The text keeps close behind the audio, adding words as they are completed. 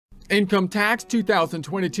Income tax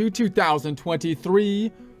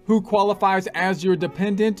 2022-2023. Who qualifies as your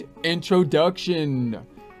dependent? Introduction.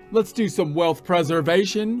 Let's do some wealth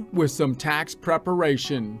preservation with some tax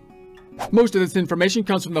preparation. Most of this information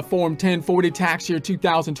comes from the Form 1040 Tax Year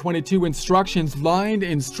 2022 Instructions, lined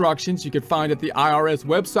instructions you can find at the IRS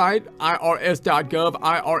website, irs.gov,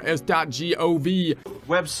 irs.gov.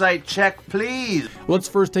 Website check, please. Let's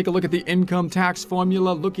first take a look at the income tax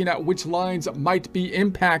formula, looking at which lines might be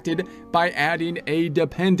impacted by adding a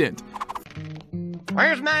dependent.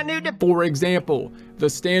 Where's my new For example, the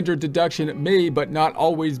standard deduction may but not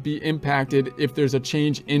always be impacted if there's a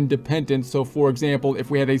change in dependent. So for example, if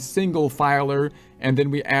we had a single filer and then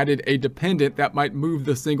we added a dependent, that might move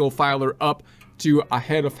the single filer up to a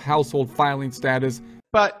head of household filing status.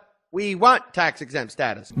 But we want tax exempt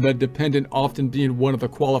status. The dependent often being one of the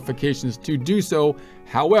qualifications to do so.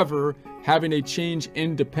 However, having a change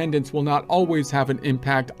in dependence will not always have an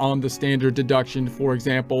impact on the standard deduction. For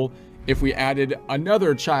example, if we added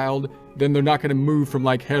another child, then they're not going to move from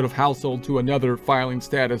like head of household to another filing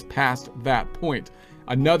status past that point.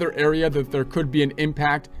 Another area that there could be an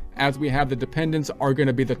impact as we have the dependents are going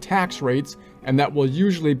to be the tax rates, and that will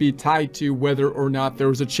usually be tied to whether or not there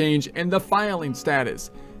was a change in the filing status.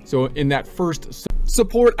 So in that first,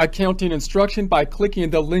 support accounting instruction by clicking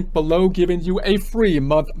the link below, giving you a free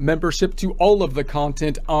month membership to all of the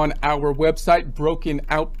content on our website, broken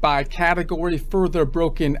out by category, further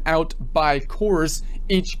broken out by course.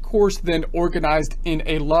 Each course then organized in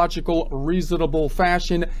a logical, reasonable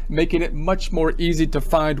fashion, making it much more easy to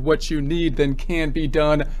find what you need than can be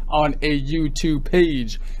done on a YouTube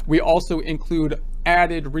page. We also include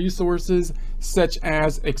added resources such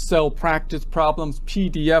as Excel practice problems,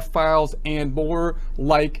 PDF files, and more,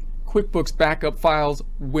 like QuickBooks backup files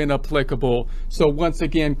when applicable. So once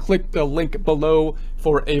again, click the link below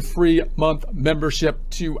for a free month membership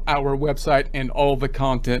to our website and all the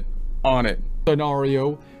content on it.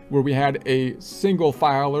 Scenario where we had a single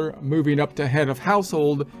filer moving up to head of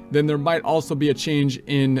household, then there might also be a change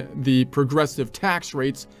in the progressive tax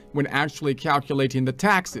rates when actually calculating the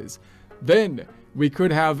taxes. Then we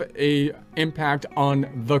could have a impact on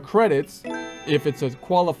the credits. If it's a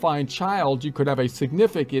qualifying child, you could have a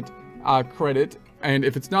significant credit, and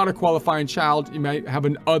if it's not a qualifying child, you might have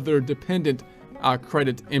an other dependent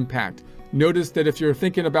credit impact. Notice that if you're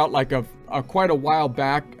thinking about like quite a while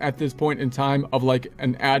back at this point in time of like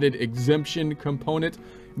an added exemption component,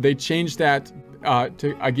 they changed that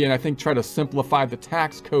to, again, I think try to simplify the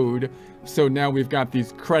tax code. So now we've got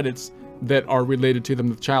these credits that are related to them,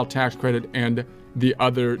 the child tax credit and the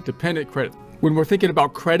other dependent credit. When we're thinking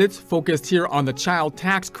about credits focused here on the child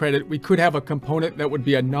tax credit, we could have a component that would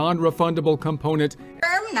be a non-refundable component,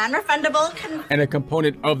 non-refundable, and a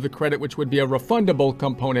component of the credit which would be a refundable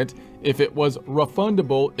component. If it was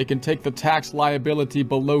refundable, it can take the tax liability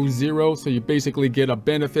below zero, so you basically get a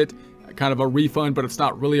benefit, kind of a refund, but it's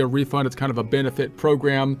not really a refund, it's kind of a benefit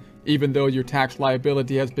program, even though your tax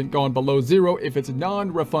liability has been gone below zero. If it's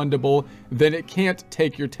non-refundable, then it can't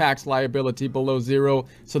take your tax liability below zero,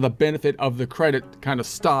 so the benefit of the credit kind of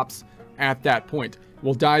stops at that point.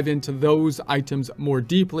 We'll dive into those items more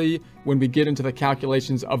deeply when we get into the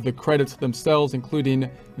calculations of the credits themselves, including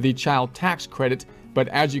the child tax credit. But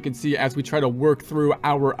as you can see, as we try to work through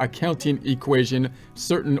our accounting equation,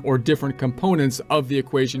 certain or different components of the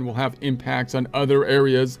equation will have impacts on other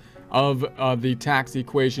areas of the tax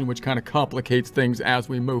equation, which kind of complicates things as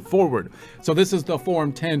we move forward. So this is the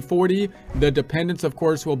Form 1040. The dependents, of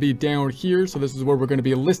course, will be down here. So this is where we're going to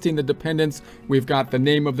be listing the dependents. We've got the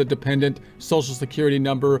name of the dependent, social security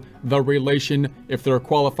number, the relation, if they're a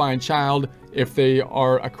qualifying child, if they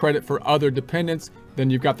are a credit for other dependents, then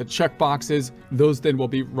you've got the check boxes. Those then will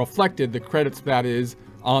be reflected, the credits that is,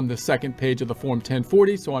 on the second page of the Form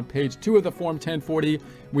 1040. So on page 2 of the Form 1040,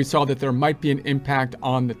 we saw that there might be an impact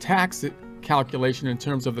on the tax calculation in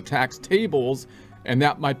terms of the tax tables, and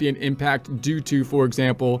that might be an impact due to, for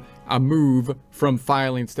example, a move from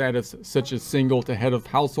filing status such as single to head of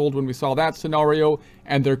household when we saw that scenario,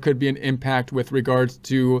 and there could be an impact with regards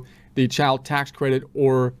to the child tax credit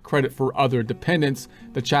or credit for other dependents,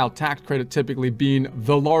 the child tax credit typically being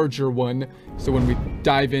the larger one. So when we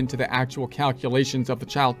dive into the actual calculations of the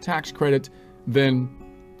child tax credit, then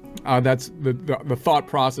that's the thought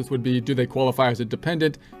process would be, do they qualify as a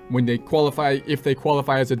dependent? When they qualify, if they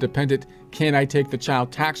qualify as a dependent, can I take the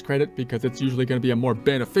child tax credit because it's usually going to be a more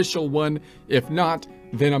beneficial one? If not,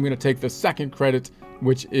 then I'm going to take the second credit,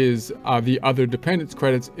 which is the other dependents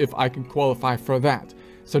credits, if I can qualify for that.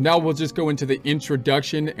 So now we'll just go into the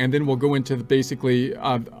introduction, and then we'll go into the basically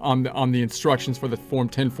on the instructions for the Form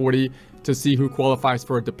 1040 to see who qualifies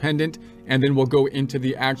for a dependent, and then we'll go into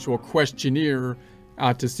the actual questionnaire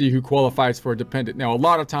to see who qualifies for a dependent. Now, a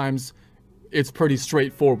lot of times it's pretty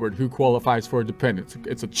straightforward who qualifies for a dependent.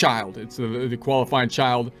 It's a child. It's the qualifying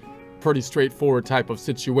child. Pretty straightforward type of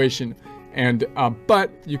situation. And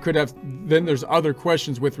but you could have, then there's other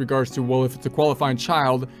questions with regards to, well, if it's a qualifying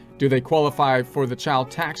child, do they qualify for the child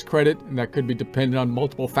tax credit? And that could be dependent on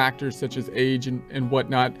multiple factors such as age and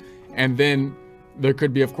whatnot. And then there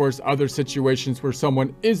could be, of course, other situations where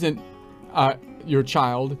someone isn't your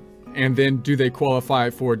child, and then do they qualify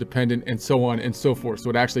for a dependent, and so on and so forth. So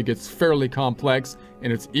it actually gets fairly complex,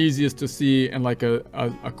 and it's easiest to see in like a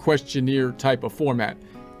questionnaire type of format.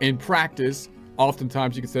 In practice,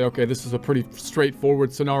 oftentimes you can say, okay, this is a pretty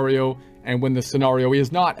straightforward scenario, and when the scenario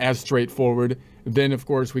is not as straightforward, then of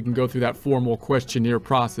course we can go through that formal questionnaire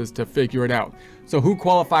process to figure it out. So who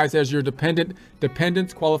qualifies as your dependent?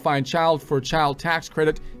 Dependents, qualifying child for child tax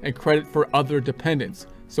credit and credit for other dependents.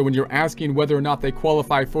 So when you're asking whether or not they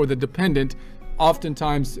qualify for the dependent,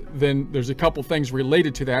 oftentimes then there's a couple things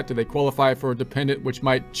related to that. Do they qualify for a dependent, which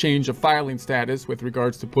might change a filing status with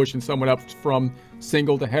regards to pushing someone up from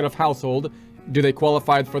single to head of household? Do they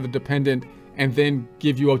qualify for the dependent and then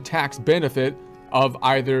give you a tax benefit of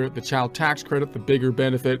either the child tax credit, the bigger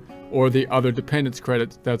benefit, or the other dependents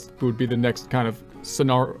credit? That would be the next kind of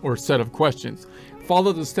scenario or set of questions.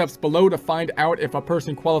 Follow the steps below to find out if a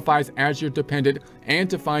person qualifies as your dependent, and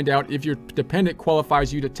to find out if your dependent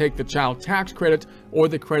qualifies you to take the child tax credit or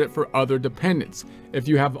the credit for other dependents. If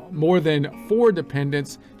you have more than 4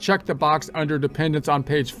 dependents, check the box under dependents on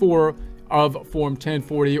page 4 of Form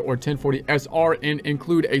 1040 or 1040 SR and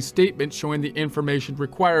include a statement showing the information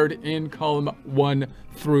required in column 1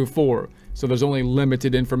 through 4. So there's only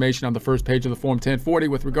limited information on the first page of the Form 1040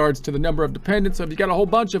 with regards to the number of dependents. So if you got a whole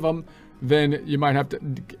bunch of them, then you might have to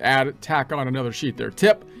tack on another sheet there.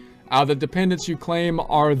 Tip: the dependents you claim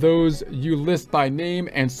are those you list by name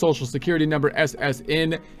and social security number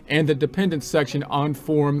SSN and the dependents section on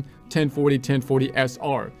Form 1040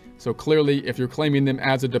 SR. So clearly, if you're claiming them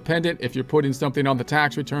as a dependent, if you're putting something on the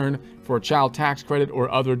tax return for a child tax credit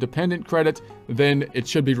or other dependent credit, then it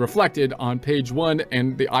should be reflected on page 1,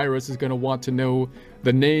 and the IRS is going to want to know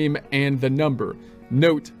the name and the number.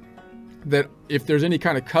 Note that if there's any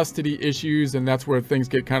kind of custody issues, and that's where things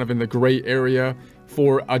get kind of in the gray area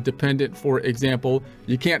for a dependent, for example,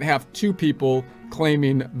 you can't have 2 people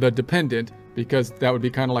claiming the dependent, because that would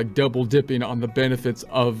be kind of like double dipping on the benefits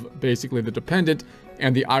of basically the dependent,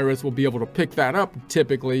 and the IRS will be able to pick that up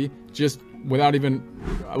typically just without even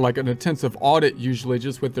like an intensive audit, usually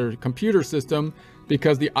just with their computer system,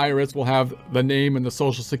 because the IRS will have the name and the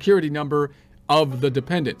social security number of the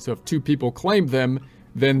dependent. So if 2 people claim them,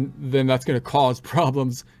 then that's going to cause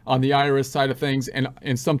problems on the IRS side of things,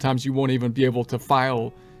 and sometimes you won't even be able to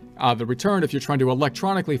file the return if you're trying to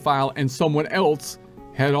electronically file and someone else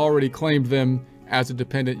had already claimed them as a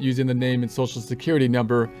dependent using the name and social security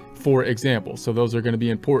number, for example. So those are going to be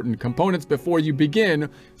important components before you begin.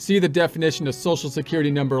 See the definition of social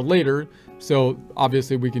security number later. So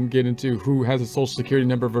obviously we can get into who has a social security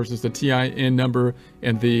number versus the TIN number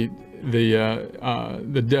and the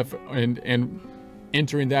and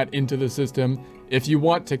entering that into the system. If you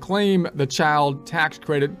want to claim the child tax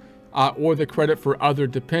credit or the credit for other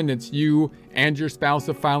dependents, you and your spouse,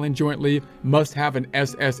 if filing jointly, must have an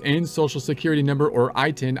SSN, social security number, or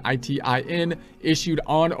ITIN, ITIN, issued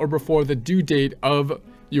on or before the due date of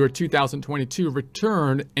your 2022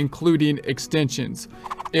 return, including extensions.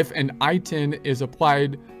 If an ITIN is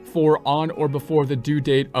applied for on or before the due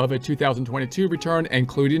date of a 2022 return,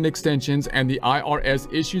 including extensions, and the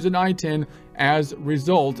IRS issues an ITIN as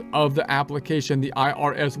result of the application, the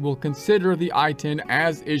IRS will consider the ITIN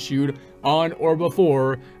as issued on or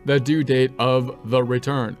before the due date of the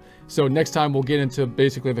return. So next time we'll get into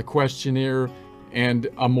basically the questionnaire and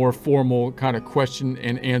a more formal kind of question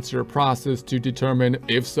and answer process to determine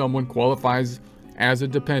if someone qualifies as a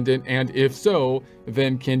dependent, and if so,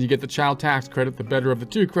 then can you get the child tax credit, the better of the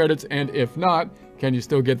 2 credits, and if not, can you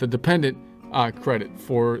still get the dependent credit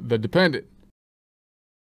for the dependent?